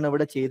 അതാണ്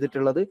ഇവിടെ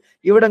ചെയ്തിട്ടുള്ളത്.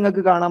 ഇവിടെ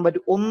നിങ്ങൾക്ക് കാണാൻ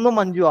പറ്റും 1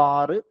 5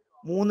 6,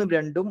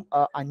 3 2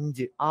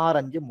 5,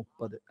 6 5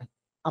 30.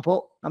 അപ്പോ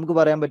നമുക്ക്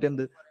പറയാൻ പറ്റും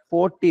എന്ത്,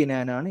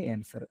 49 ആണ്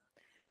ആൻസർ.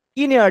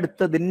 ഇനി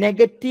അടുത്തത്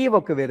നെഗറ്റീവ്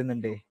ഒക്കെ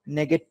വരുന്നുണ്ട്.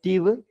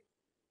 നെഗറ്റീവ്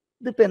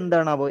ഇതിപ്പോ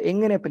എന്താണാവോ,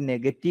 എങ്ങനെയാ ഇപ്പൊ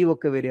നെഗറ്റീവ്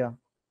ഒക്കെ വരിക?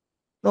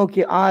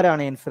 നോക്കി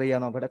ആരാണ് ആൻസർ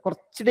ചെയ്യാൻ നോക്കട്ടെ.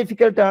 കുറച്ച്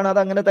ഡിഫിക്കൽട്ട് ആണ്, അത്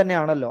അങ്ങനെ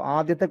തന്നെയാണല്ലോ.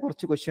 ആദ്യത്തെ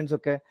കുറച്ച് ക്വസ്റ്റ്യൻസ്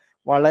ഒക്കെ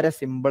വളരെ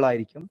സിമ്പിൾ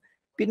ആയിരിക്കും,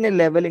 പിന്നെ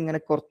ലെവൽ ഇങ്ങനെ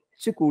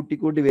കുറച്ച്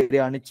കൂട്ടി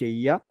വരികയാണ്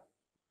ചെയ്യുക.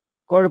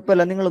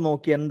 കുഴപ്പമില്ല, നിങ്ങൾ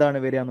നോക്കി എന്താണ്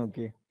വരിക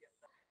നോക്കി.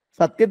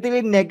 സത്യത്തിൽ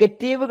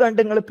നെഗറ്റീവ് കണ്ട്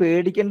നിങ്ങൾ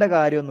പേടിക്കേണ്ട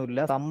കാര്യമൊന്നുമില്ല.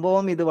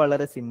 സംഭവം ഇത്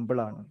വളരെ സിമ്പിൾ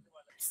ആണ്.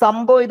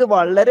 സംഭവം ഇത്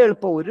വളരെ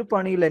എളുപ്പം, ഒരു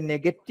പണിയില്ല.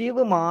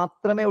 നെഗറ്റീവ്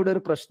മാത്രമേ ഇവിടെ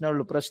ഒരു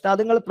പ്രശ്നമുള്ളൂ. അത്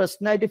നിങ്ങൾ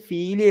പ്രശ്നമായിട്ട്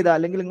ഫീൽ ചെയ്താൽ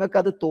അല്ലെങ്കിൽ നിങ്ങൾക്ക്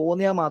അത്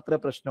തോന്നിയാൽ മാത്രമേ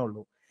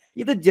പ്രശ്നമുള്ളൂ.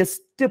 ഇത്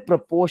ജസ്റ്റ്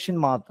പ്രപ്പോർഷൻ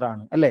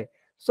മാത്രമാണ് അല്ലെ.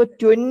 So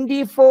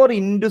 24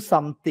 ×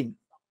 something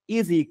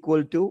is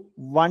equal to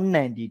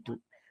 192.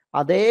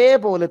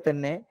 അതേപോലെ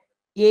തന്നെ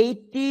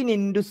 18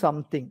 ×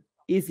 സംതിങ്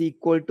ഈസ്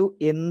ഈക്വൽ ടു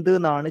എന്ത്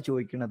എന്നാണ്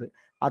ചോദിക്കുന്നത്.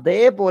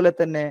 അതേപോലെ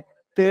തന്നെ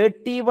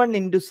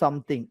 31 ×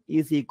 സംതിങ്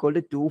ഈസ് ഈക്വൽ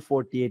ടു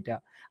 248.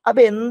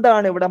 അപ്പൊ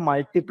എന്താണ് ഇവിടെ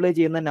മൾട്ടിപ്ലൈ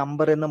ചെയ്യുന്ന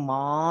നമ്പർ എന്ന്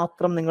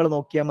മാത്രം നിങ്ങൾ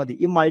നോക്കിയാൽ മതി.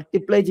 ഈ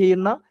മൾട്ടിപ്ലൈ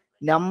ചെയ്യുന്ന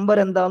നമ്പർ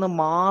എന്താന്ന്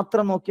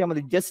മാത്രം നോക്കിയാൽ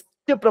മതി.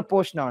 ജസ്റ്റ്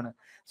പ്രപ്പോർഷൻ ആണ്.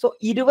 സോ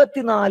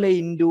 24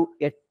 ×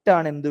 8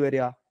 ആണ് എന്ത്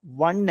വരിക,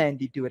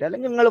 192 വരിക.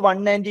 അല്ലെങ്കിൽ നിങ്ങൾ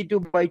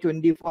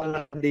 192/24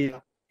 എന്ത്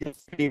ചെയ്യുക,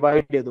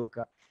 ഡിവൈഡ് ചെയ്ത്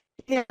നോക്കുക.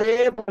 ഇനി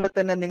അതേപോലെ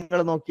തന്നെ നിങ്ങൾ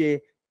നോക്കിയേ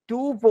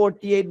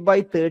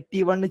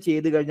 248/31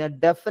 ചെയ്ത് കഴിഞ്ഞാൽ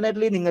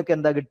ഡെഫിനറ്റ്ലി നിങ്ങൾക്ക്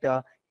എന്താ കിട്ടുക,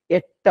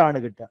 8 ആണ്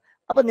കിട്ടുക.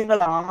 അപ്പൊ നിങ്ങൾ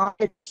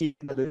ആകെ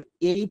ചെയ്യുന്നത്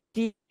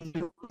 80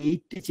 ×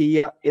 8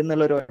 ചെയ്യുക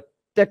എന്നുള്ള ഒരു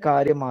ഒറ്റ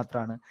കാര്യം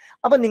മാത്രമാണ്.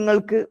 അപ്പൊ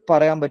നിങ്ങൾക്ക്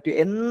പറയാൻ പറ്റും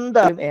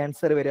എന്തായാലും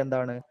ആൻസർ വരെ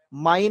എന്താണ്,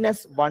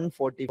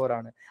 -144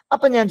 ആണ്.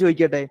 അപ്പൊ ഞാൻ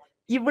ചോദിക്കട്ടെ,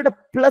 ഇവിടെ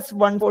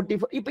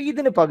 +144, ഇപ്പൊ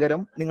ഇതിന്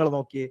പകരം നിങ്ങൾ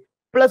നോക്കിയേ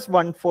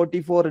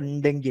 +144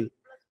 ഉണ്ടെങ്കിൽ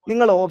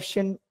നിങ്ങൾ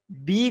ഓപ്ഷൻ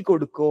ബി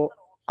കൊടുക്കോ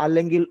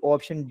അല്ലെങ്കിൽ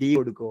ഓപ്ഷൻ ഡി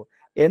കൊടുക്കോ?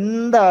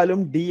 എന്തായാലും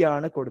ഡി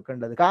ആണ്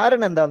കൊടുക്കേണ്ടത്.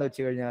 കാരണം എന്താന്ന്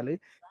വെച്ച് കഴിഞ്ഞാൽ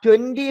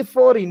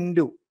 24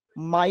 ×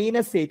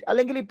 -8,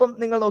 അല്ലെങ്കിൽ ഇപ്പം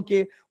നിങ്ങൾ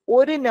നോക്കിയേ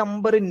ഒരു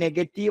നമ്പർ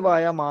നെഗറ്റീവ്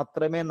ആയാൽ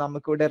മാത്രമേ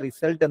നമുക്ക് ഇവിടെ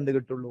റിസൾട്ട് എന്ത്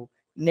കിട്ടുള്ളൂ,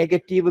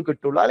 നെഗറ്റീവ്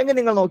കിട്ടുള്ളൂ. അല്ലെങ്കിൽ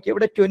നിങ്ങൾ നോക്കിയേ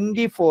ഇവിടെ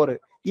 24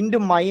 ×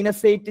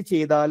 -8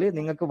 ചെയ്താൽ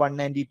നിങ്ങൾക്ക്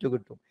 192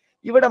 കിട്ടും.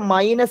 ഇവിടെ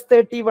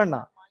 -31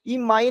 ആ. ഈ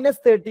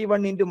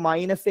 -31 ×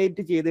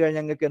 -8 ചെയ്ത്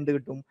കഴിഞ്ഞാൽ നിങ്ങൾക്ക് എന്ത്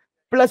കിട്ടും,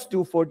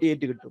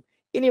 +248 കിട്ടും.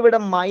 ഇനി ഇവിടെ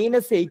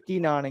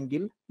 -18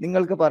 ആണെങ്കിൽ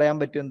നിങ്ങൾക്ക് പറയാൻ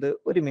പറ്റും എന്ത്,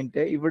 ഒരു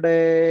മിനിറ്റ്, ഇവിടെ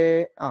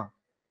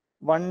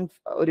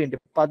ഒരു മിനിറ്റ്,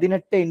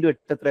 18 ×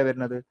 8 എത്ര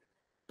വരുന്നത്,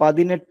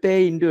 18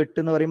 × 8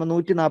 എന്ന് പറയുമ്പോൾ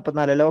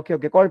 144 അല്ലേ.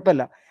 ഓക്കെ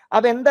കുഴപ്പമില്ല.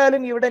 അപ്പൊ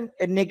എന്തായാലും ഇവിടെ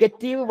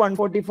നെഗറ്റീവ്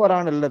 144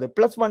 ആണ് ഉള്ളത്.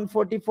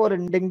 +144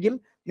 ഉണ്ടെങ്കിൽ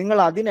നിങ്ങൾ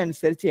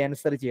അതിനനുസരിച്ച്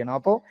ആൻസർ ചെയ്യണം.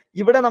 അപ്പോൾ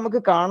ഇവിടെ നമുക്ക്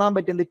കാണാൻ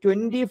പറ്റുന്നത്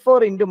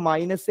 24 ×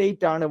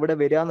 -8 ആണ് ഇവിടെ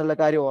വരിക എന്നുള്ള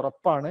കാര്യം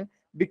ഉറപ്പാണ്.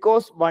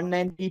 ബിക്കോസ്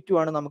 192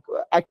 ആണ് നമുക്ക്,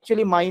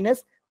 ആക്ച്വലി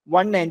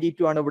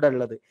 -192 ആണ് ഇവിടെ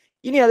ഉള്ളത്.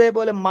 ഇനി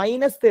അതേപോലെ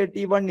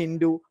 -31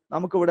 ×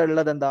 നമുക്ക് ഇവിടെ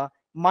ഉള്ളത് എന്താ,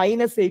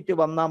 -8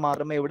 വന്നാൽ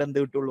മാത്രമേ ഇവിടെ എന്ത്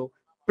കിട്ടുള്ളൂ,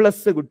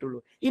 പ്ലസ് കിട്ടുള്ളൂ.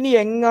 ഇനി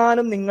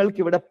എങ്ങാനും നിങ്ങൾക്ക്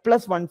ഇവിടെ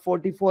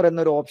 +144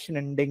 എന്നൊരു ഓപ്ഷൻ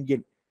ഉണ്ടെങ്കിൽ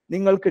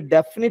നിങ്ങൾക്ക്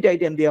ഡെഫിനറ്റ്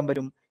ആയിട്ട് എന്ത് ചെയ്യാൻ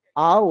പറ്റും,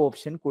 ആ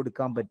ഓപ്ഷൻ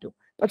കൊടുക്കാൻ പറ്റും.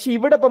 പക്ഷെ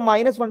ഇവിടെ ഇപ്പൊ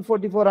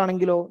 -144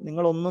 ആണെങ്കിലോ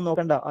നിങ്ങൾ ഒന്നും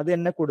നോക്കണ്ട, അത്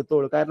തന്നെ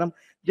കൊടുത്തോളൂ. കാരണം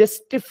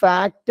ജസ്റ്റ്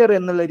ഫാക്ടർ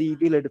എന്നുള്ള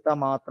രീതിയിൽ എടുത്താൽ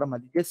മാത്രം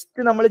മതി. ജസ്റ്റ്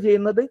നമ്മൾ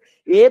ചെയ്യുന്നത്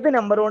ഏത്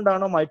നമ്പർ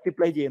കൊണ്ടാണോ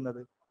മൾട്ടിപ്ലൈ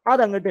ചെയ്യുന്നത്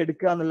അതങ്ങോട്ട്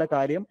എടുക്കുക എന്നുള്ള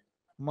കാര്യം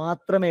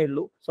മാത്രമേ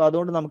ഉള്ളൂ. സോ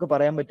അതുകൊണ്ട് നമുക്ക്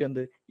പറയാൻ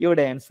പറ്റുന്നത്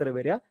ഇവിടെ ആൻസർ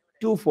വരിക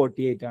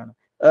 248 ആണ്.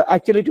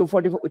 ആക്ച്വലി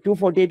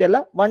 248 അല്ല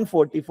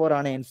 144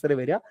 ആണ് ആൻസർ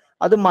വരിക.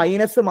 അത്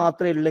മൈനസ്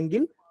മാത്രമേ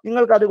ഉള്ളെങ്കിൽ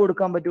നിങ്ങൾക്ക് അത്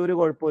കൊടുക്കാൻ പറ്റും, ഒരു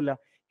കുഴപ്പമില്ല.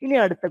 ഇനി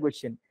അടുത്ത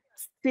ക്വസ്റ്റ്യൻ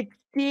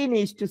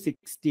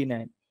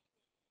 16:69,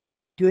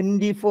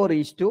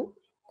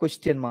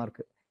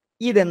 24:?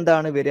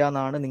 ഇതെന്താണ് വരിക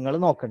എന്നാണ് നിങ്ങൾ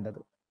നോക്കേണ്ടത്.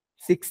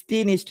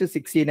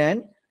 16:69,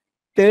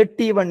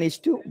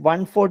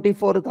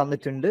 31:144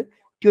 തന്നിട്ടുണ്ട്.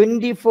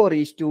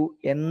 24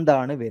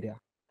 എന്താണ് വരിക?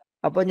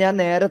 അപ്പൊ ഞാൻ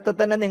നേരത്തെ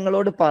തന്നെ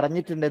നിങ്ങളോട്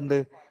പറഞ്ഞിട്ടുണ്ട് എന്ത്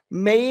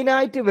മെയിൻ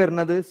ആയിട്ട്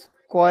വരുന്നത്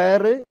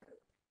സ്ക്വയർ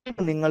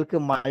നിങ്ങൾക്ക്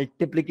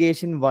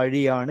മൾട്ടിപ്ലിക്കേഷൻ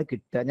വഴിയാണ്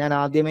കിട്ടുക. ഞാൻ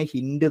ആദ്യമേ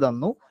ഹിന്റ്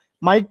തന്നു,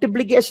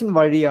 മൾട്ടിപ്ലിക്കേഷൻ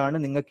വഴിയാണ്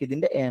നിങ്ങൾക്ക്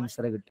ഇതിന്റെ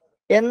ആൻസർ കിട്ടുക.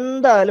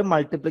 എന്തായാലും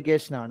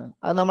മൾട്ടിപ്ലിക്കേഷൻ ആണ്,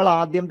 അത് നമ്മൾ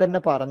ആദ്യം തന്നെ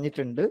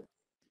പറഞ്ഞിട്ടുണ്ട്.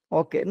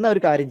 ഓക്കെ, എന്നാ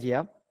ഒരു കാര്യം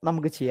ചെയ്യാം,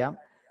 നമുക്ക് ചെയ്യാം.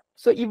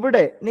 സോ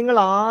ഇവിടെ നിങ്ങൾ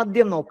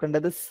ആദ്യം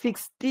നോക്കേണ്ടത്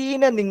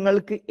 16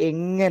 നിങ്ങൾക്ക്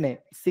എങ്ങനെ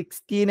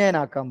 69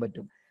 ആക്കാൻ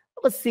പറ്റും.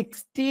 അപ്പൊ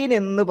 16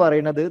 എന്ന്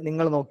പറയുന്നത്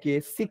നിങ്ങൾ നോക്കിയേ,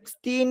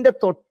 16ന്റെ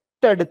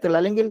തൊട്ടടുത്തുള്ള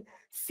അല്ലെങ്കിൽ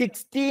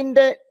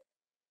 16ന്റെ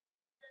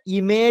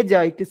ഇമേജ്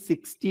ആയിട്ട്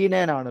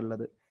 69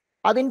 ആണുള്ളത്.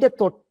 അതിന്റെ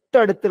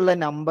തൊട്ടടുത്തുള്ള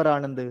നമ്പർ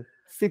ആണെന്ത്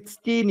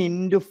 16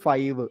 ×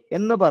 5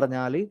 എന്ന്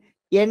പറഞ്ഞാൽ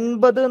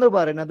 80 എന്ന്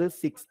പറയുന്നത്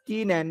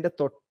 69ന്റെ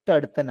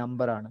തൊട്ടടുത്ത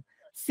നമ്പർ ആണ്.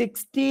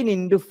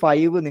 16 ×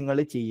 5 നിങ്ങൾ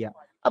ചെയ്യുക.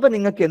 അപ്പൊ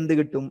നിങ്ങൾക്ക് എന്ത്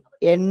കിട്ടും?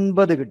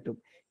 80 കിട്ടും.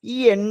 ഈ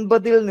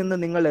 80ൽ നിന്ന്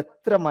നിങ്ങൾ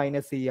എത്ര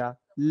മൈനസ് ചെയ്യുക?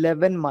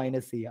 11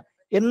 മൈനസ് ചെയ്യുക.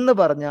 എന്ന്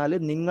പറഞ്ഞാൽ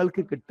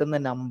നിങ്ങൾക്ക് കിട്ടുന്ന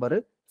നമ്പർ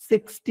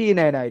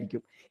 69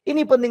 ആയിരിക്കും.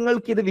 ഇനിയിപ്പോ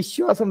നിങ്ങൾക്ക് ഇത്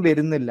വിശ്വാസം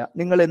വരുന്നില്ല,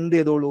 നിങ്ങൾ എന്ത്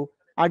ചെയ്തോളൂ,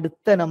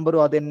 അടുത്ത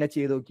നമ്പറും അത് തന്നെ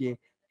ചെയ്ത് നോക്കിയേ.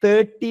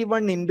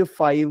 31 ×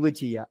 5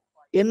 ചെയ്യുക.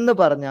 എന്ന്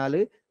പറഞ്ഞാൽ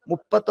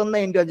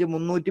 31 × 5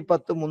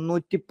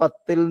 310.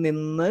 310ൽ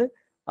നിന്ന്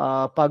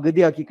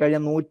പകുതിയാക്കി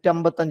കഴിഞ്ഞാൽ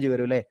 155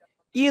 വരും അല്ലെ.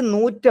 ഈ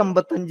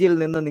 155ൽ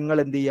നിന്ന് നിങ്ങൾ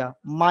എന്ത് ചെയ്യുക?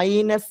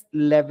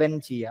 -11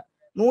 ചെയ്യുക.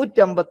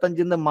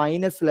 155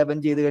 -11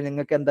 ചെയ്ത് കഴിഞ്ഞാൽ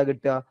നിങ്ങൾക്ക് എന്താ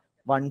കിട്ടുക?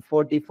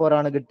 144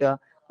 ആണ് കിട്ടുക.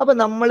 അപ്പൊ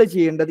നമ്മൾ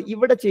ചെയ്യേണ്ടത്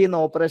ഇവിടെ ചെയ്യുന്ന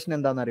ഓപ്പറേഷൻ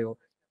എന്താണെന്നറിയോ?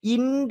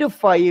 ×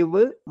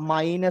 5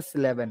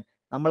 -11.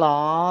 നമ്മൾ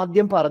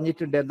ആദ്യം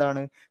പറഞ്ഞിട്ടുണ്ട്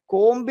എന്താണ്,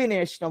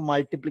 കോമ്പിനേഷൻ ഓഫ്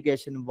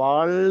മൾട്ടിപ്ലിക്കേഷൻ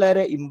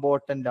വളരെ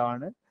ഇമ്പോർട്ടന്റ്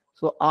ആണ്.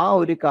 സോ ആ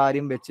ഒരു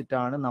കാര്യം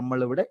വെച്ചിട്ടാണ് നമ്മൾ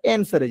ഇവിടെ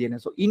ആൻസർ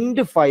ചെയ്യുന്നത്. സോ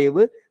 ×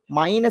 5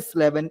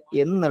 -11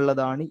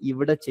 എന്നുള്ളതാണ്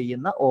ഇവിടെ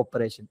ചെയ്യുന്ന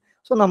ഓപ്പറേഷൻ.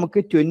 സോ നമുക്ക്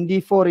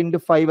 24 ×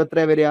 5 എത്ര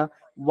വരിക?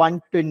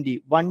 120.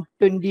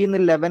 120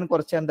 11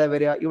 കുറച്ച് എന്താ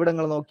വരിക? ഇവിടെ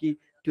നിങ്ങൾ നോക്കി,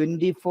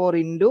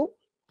 24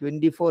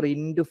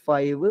 ×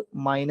 5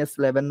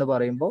 -11 എന്ന്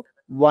പറയുമ്പോൾ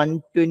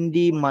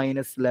 120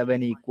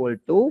 -11 =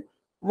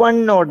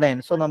 109.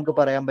 സോ നമുക്ക്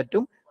പറയാൻ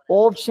പറ്റും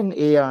ഓപ്ഷൻ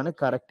എ ആണ്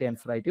കറക്റ്റ്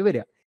ആൻസർ ആയിട്ട്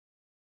വരിക.